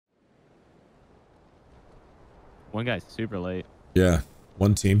One guy's super late. Yeah.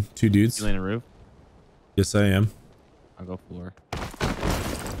 One team, two dudes. You laying a roof? Yes, I am. I'll go floor.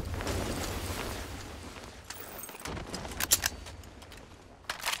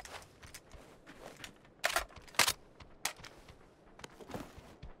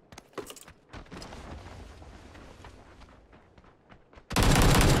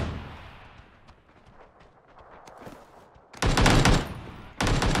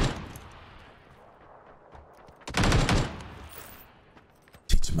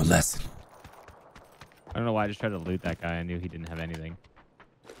 Teach him a lesson. I don't know why I just tried to loot that guy. I knew he didn't have anything.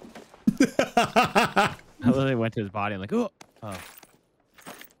 I literally went to his body. I'm like, oh.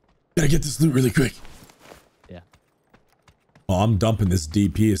 Gotta get this loot really quick. Yeah. Oh, I'm dumping this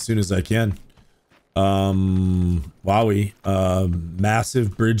DP as soon as I can. Wowie.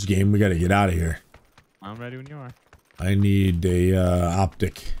 Massive bridge game. We gotta get out of here. I'm ready when you are. I need a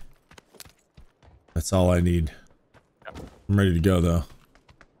optic. That's all I need. Yep. I'm ready to go though.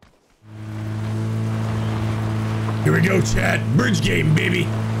 Here we go, chat. Bridge game, baby.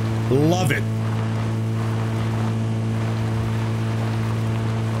 Love it.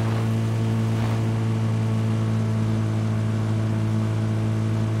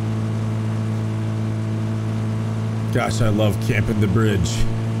 Gosh, I love camping the bridge.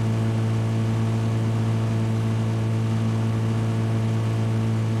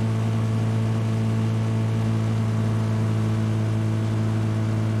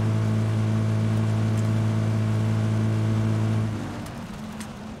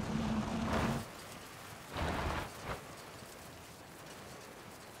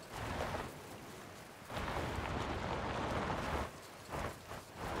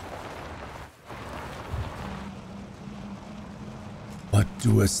 What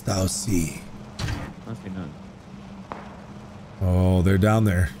doest thou see? I see none. Oh, they're down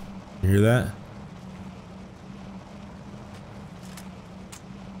there. You hear that?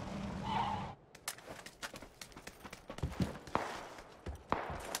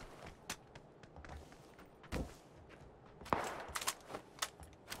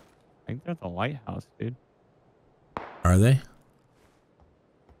 I think they're at the lighthouse, dude. Are they?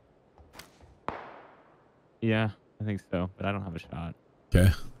 Yeah, I think so, but I don't have a shot. Okay.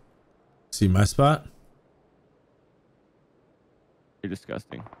 See my spot? You're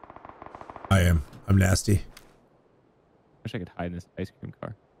disgusting. I am. I'm nasty. Wish I could hide in this ice cream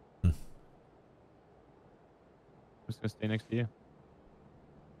car. Hmm. I'm just gonna stay next to you.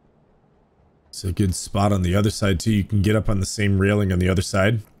 It's a good spot on the other side too. You can get up on the same railing on the other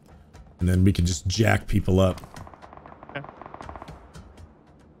side, and then we can just jack people up. Okay.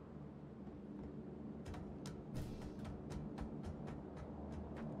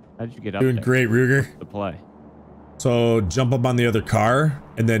 How did you get up Doing there? great, Ruger. The play. So jump up on the other car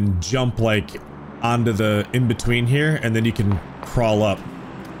and then jump like onto the in between here, and then you can crawl up.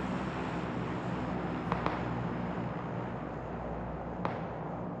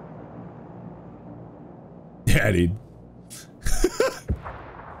 Yeah, dude.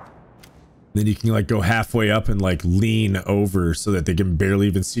 Then you can like go halfway up and like lean over so that they can barely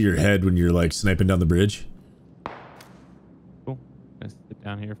even see your head when you're like sniping down the bridge. Cool. Let's sit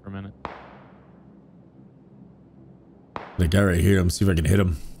down here for a minute. The guy right here, let me see if I can hit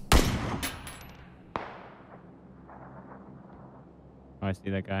him. Oh, I see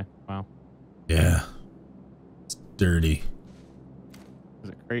that guy. Wow. Yeah. It's dirty.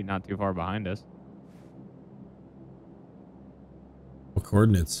 There's a crate not too far behind us. What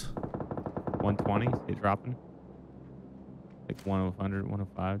coordinates? 120, see it dropping. Like 100,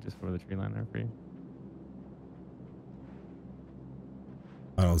 105, just over the tree line there for you.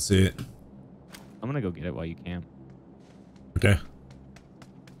 I don't see it. I'm gonna go get it while you camp. Okay.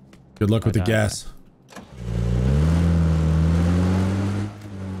 Good luck with the gas.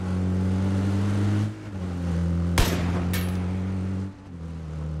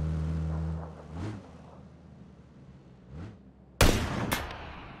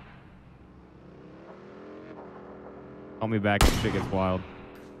 Call me back if shit gets wild.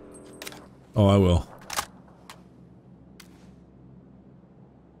 Oh, I will.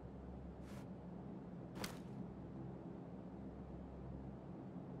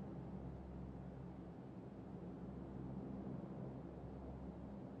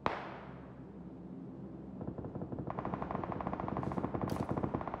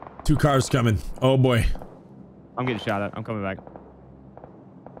 Two cars coming. Oh boy. I'm getting shot at. I'm coming back.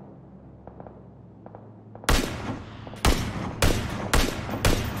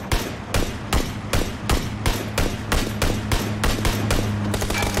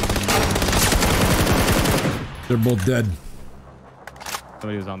 They're both dead.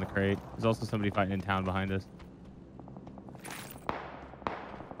 Somebody was on the crate. There's also somebody fighting in town behind us.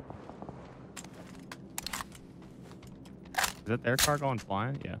 Is that their car going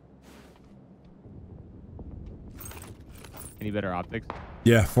flying? Yeah. Any better optics?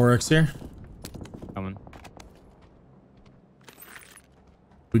 Yeah, 4X here. Coming.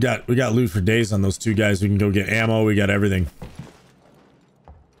 We got loot for days on those two guys. We can go get ammo. We got everything.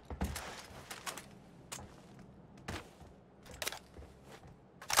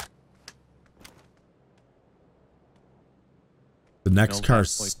 The next car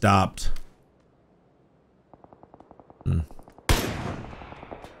stopped.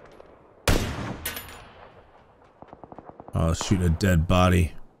 Oh, shooting a dead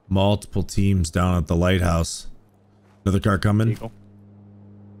body. Multiple teams down at the lighthouse. Another car coming. Vehicle.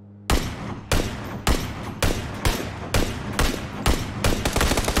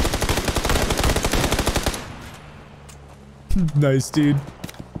 Nice, dude.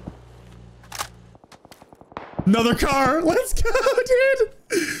 Another car. Let's go,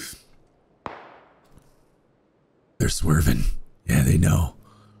 dude. They're swerving. Yeah, they know.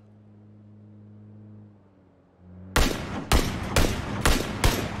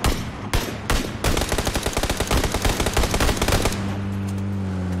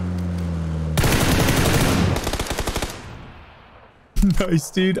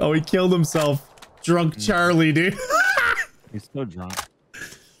 Nice, dude. Oh, he killed himself. Drunk Charlie, dude. He's so drunk.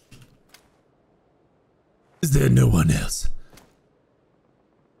 Is there no one else?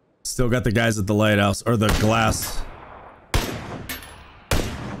 Still got the guys at the lighthouse or the glass.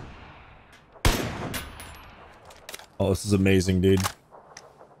 Oh, this is amazing, dude.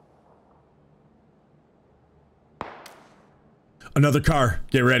 Another car.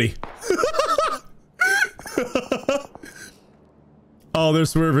 Get ready. Oh, they're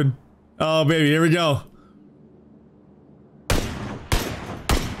swerving. Oh, baby. Here we go.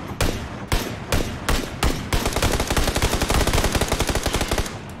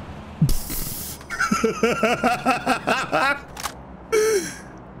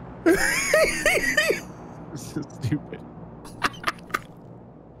 So stupid.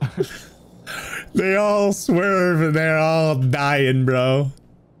 They all swerve and they're all dying, bro.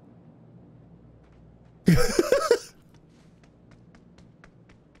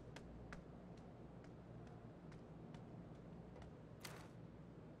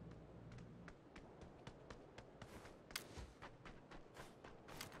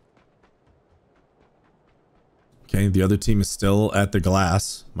 Okay, the other team is still at the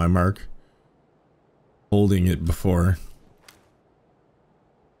glass, my mark. Holding it before.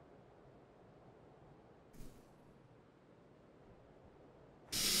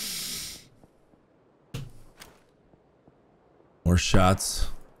 More shots.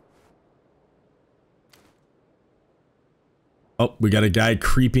 Oh, we got a guy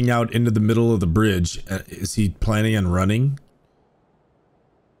creeping out into the middle of the bridge. Is he planning on running?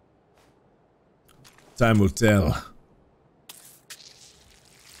 Time will tell.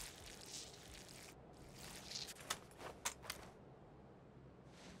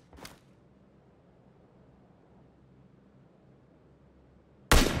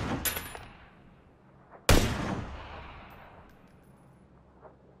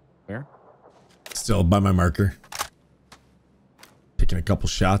 Where? Still by my marker. Taking a couple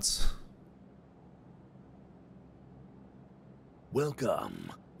shots.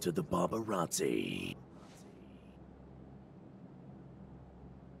 Welcome to the Barbarazzi.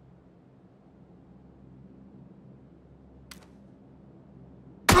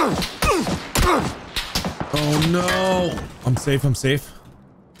 Oh no! I'm safe, I'm safe.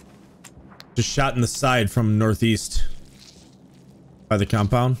 Just shot in the side from northeast. By the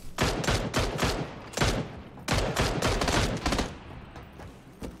compound.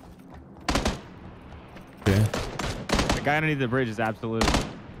 Okay. The guy underneath the bridge is absolute.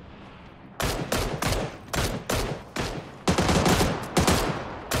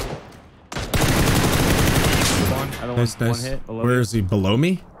 Nice, nice. One hit below Where you. is he? Below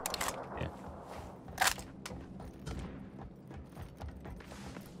me? Yeah.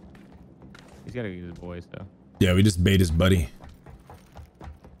 He's gotta use his boys though. Yeah, we just bait his buddy.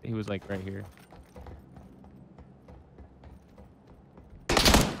 He was like right here.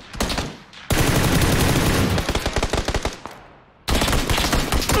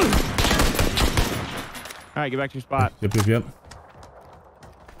 All right, get back to your spot. Yep, yep, yep.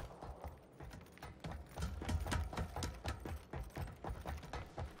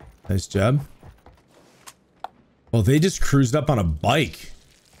 Nice job. Well, they just cruised up on a bike.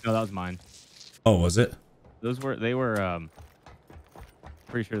 No, that was mine. Oh, was it? They were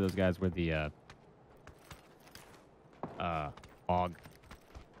pretty sure those guys were the hog.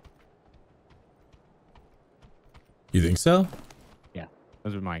 You think so? Yeah,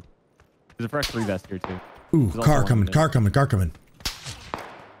 those are mine. There's a fresh 3 vest here too. Ooh, There's car also coming, one car coming, car coming.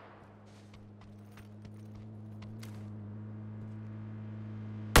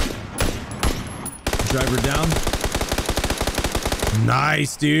 Driver down.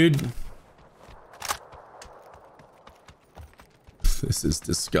 Nice, dude. This is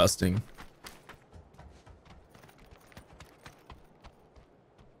disgusting.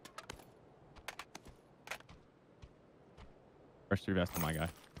 Fresh 3 vest on my guy.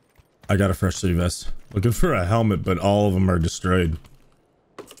 I got a fresh 3 vest. Looking for a helmet, but all of them are destroyed.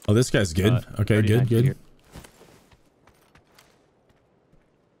 Oh, this guy's good. Okay, good, good. Here.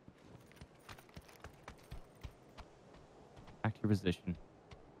 Back to your position.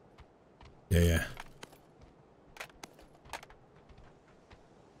 Yeah, yeah.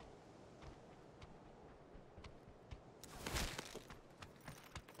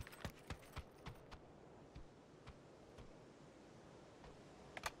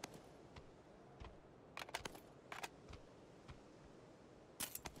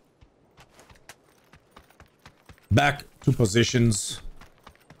 Back to positions.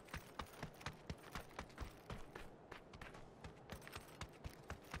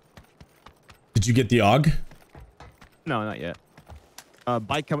 Did you get the AUG? No, not yet.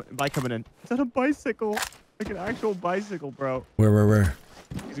 Bike coming in. Is that a bicycle? Like an actual bicycle, bro. Where?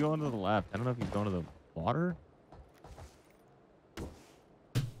 He's going to the left. I don't know if he's going to the water.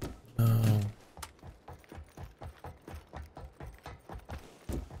 Oh.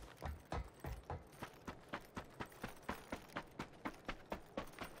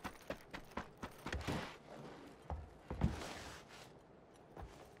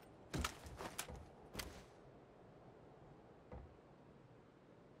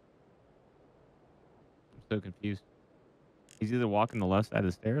 I'm so confused. He's either walking the left side of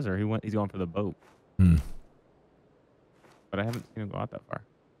the stairs or he's going for the boat. Hmm. But I haven't seen him go out that far.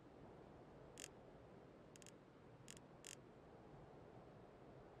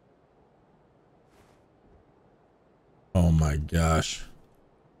 Oh my gosh.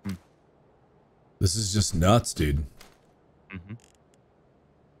 Hmm. This is just nuts, dude. Mm-hmm.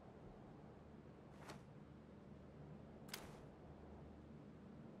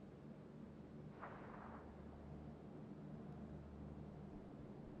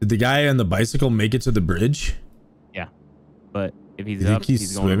 Did the guy on the bicycle make it to the bridge? Yeah. But if he's You think up, he's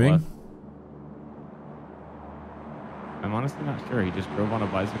he's going swimming? left. I'm honestly not sure. He just drove on a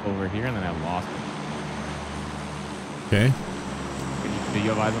bicycle over here and then I lost him. Okay. Do you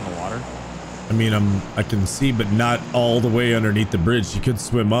have eyes on the water? I mean, I can see, but not all the way underneath the bridge. You could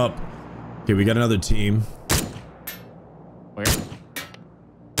swim up. Okay, we got another team. Where?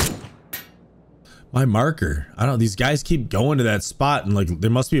 My marker. I don't. These guys keep going to that spot, and like there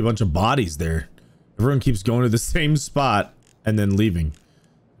must be a bunch of bodies there. Everyone keeps going to the same spot and then leaving.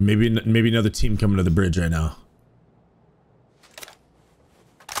 Maybe another team coming to the bridge right now.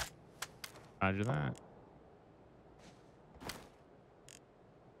 Roger that.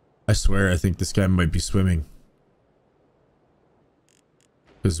 I swear, I think this guy might be swimming.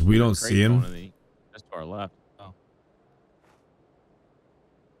 Because we don't see him. Just to our left. Oh.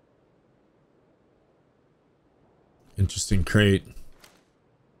 Interesting crate.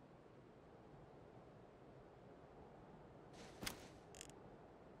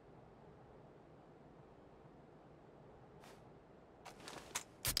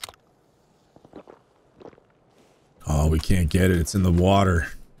 Oh, we can't get it. It's in the water.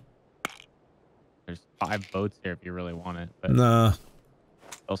 There's 5 boats here if you really want it. But Nah.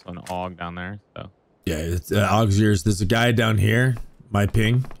 also an AUG down there. So Yeah, it's AUG's yours. There's a guy down here. My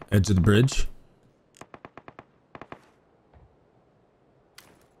ping. Edge of the bridge.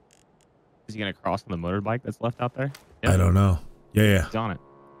 is he gonna cross on the motorbike that's left out there? I don't know. Yeah, yeah. He's on it.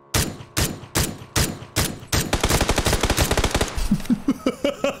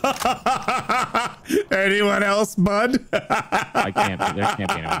 Anyone else, bud? I can't. There can't be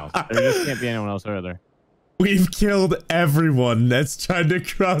anyone else. There just can't be anyone else over there. We've killed everyone that's trying to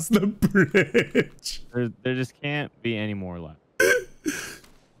cross the bridge. There just can't be any more left.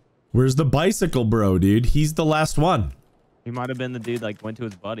 Where's the bicycle bro, dude? He's the last one. He might have been the dude like went to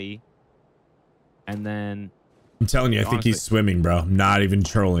his buddy, and then. I'm telling you, I think he's swimming, bro. Not even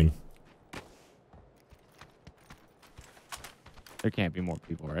trolling. There can't be more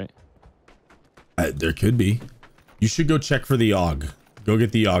people, right? There could be. You should go check for the AUG. Go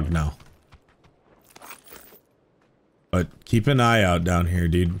get the AUG now. But keep an eye out down here,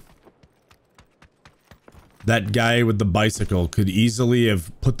 dude. That guy with the bicycle could easily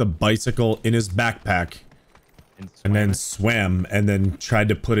have put the bicycle in his backpack and then swam and then tried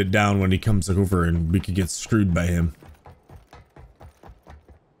to put it down when he comes over, and we could get screwed by him.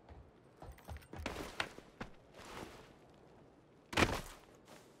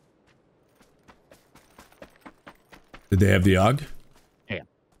 they have the AUG? Yeah.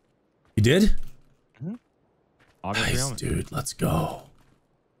 You did? AUG Nice, dude. Let's go.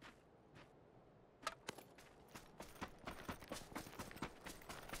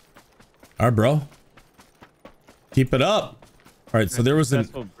 All right, bro. Keep it up. All right, so there was an...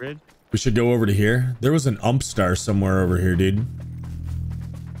 bridge. We should go over to here. There was an ump star somewhere over here, dude.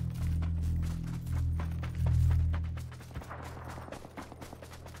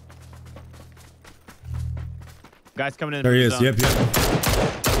 Guy's coming in. There he is. Yep, yep.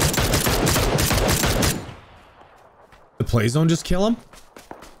 The play zone just kill him?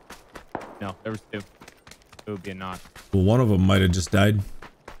 No, there was 2. It would be a knock. Well, one of them might have just died.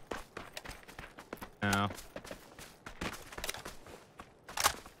 No.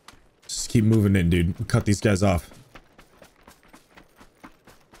 Just keep moving in, dude. Cut these guys off.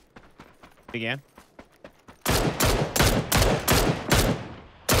 Again.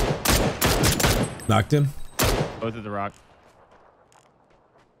 Knocked him. Both of the rock.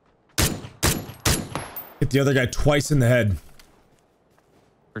 Hit the other guy twice in the head.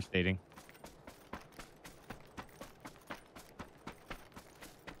 First aiding.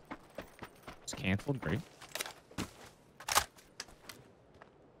 It's canceled. Great.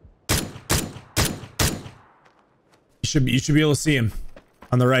 You should be able to see him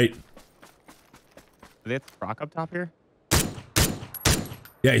on the right. Do they have the rock up top here?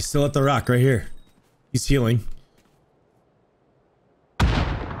 Yeah, he's still at the rock right here. He's healing.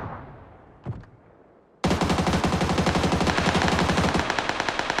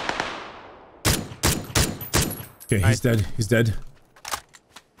 Okay, he's dead. He's dead.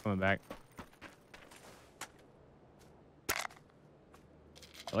 Coming back.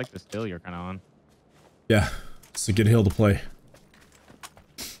 I like this hill you're kind of on. Yeah, it's a good hill to play.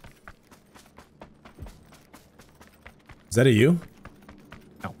 Is that a you?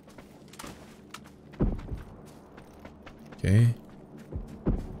 No. Okay.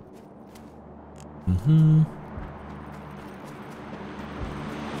 Mm-hmm.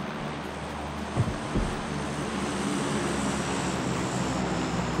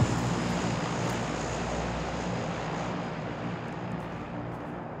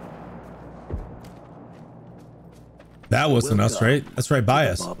 That wasn't us, right? That's right by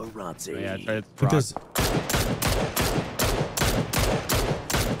us. Oh, yeah, it's right. It's I think there's...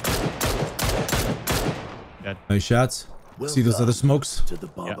 Dead. Nice shots. See those other smokes? To the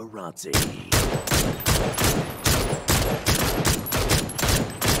Barbarazzi.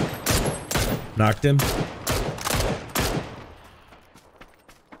 Knocked him.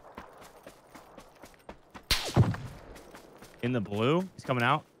 In the blue. He's coming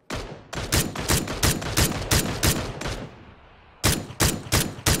out.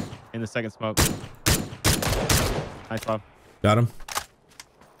 In the second smoke. Nice, Bob. Got him.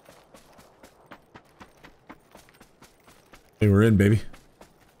 Hey, we're in, baby.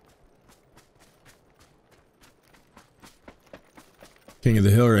 King of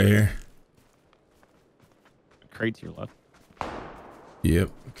the hill right here. Crate to your left. Yep.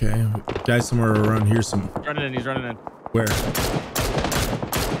 Okay. Guys somewhere around here. He's running in. He's running in. Where?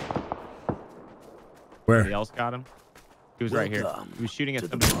 Where? Somebody else got him. He was right here. He was shooting at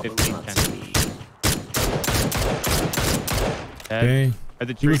somebody 15, 10. Okay. At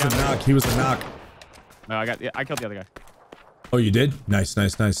the He tree was a down there. knock. He was a knock. No, I killed the other guy. Oh, you did? Nice,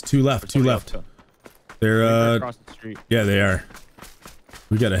 nice, nice. Two left. Two Somebody left. else They're across the street. yeah, they are.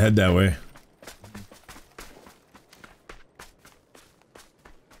 We gotta head that way.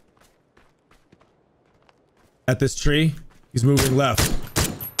 At this tree, he's moving left.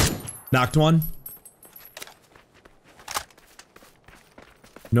 Knocked one.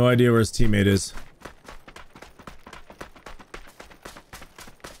 No idea where his teammate is.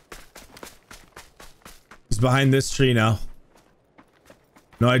 He's behind this tree now.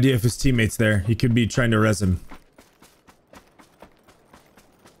 No idea if his teammate's there. He could be trying to res him.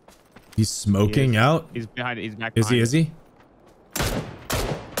 He's smoking out. He's behind it. He's back Is behind he? it. Is he?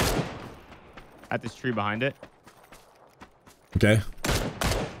 At this tree behind it. Okay.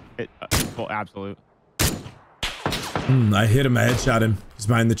 He's full absolute. I hit him. I headshot him. He's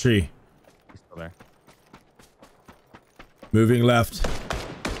behind the tree. He's still there. Moving left.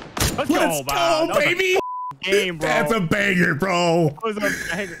 Let's Let's go, baby! Game, bro. That's a banger, bro. That was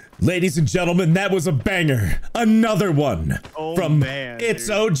a banger. Ladies and gentlemen, that was a banger. Another one from man, It's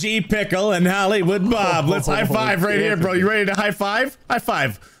dude. OGPickle and HollywoodBob. Let's high five right here, bro. You ready to high five? High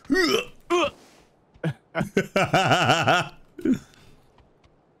five.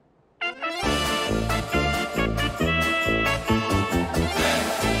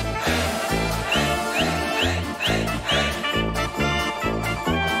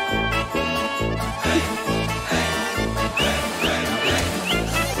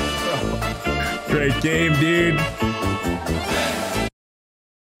 great game, dude.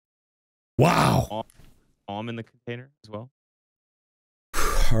 Wow. Bomb in the container as well.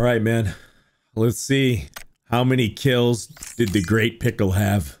 All right, man. Let's see. How many kills did the great pickle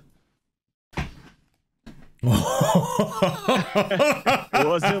have? It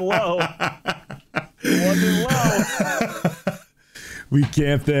wasn't low. It wasn't low. We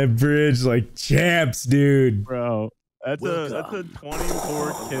camped that bridge like champs, dude. Bro, that's a Welcome,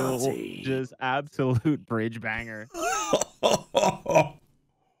 24 kill, Rosie. just absolute bridge banger.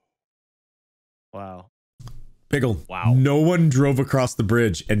 Wow. Pickle. Wow. No one drove across the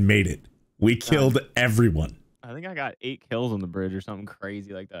bridge and made it. We killed everyone. I think I got 8 kills on the bridge or something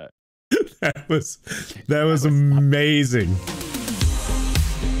crazy like that. That was amazing.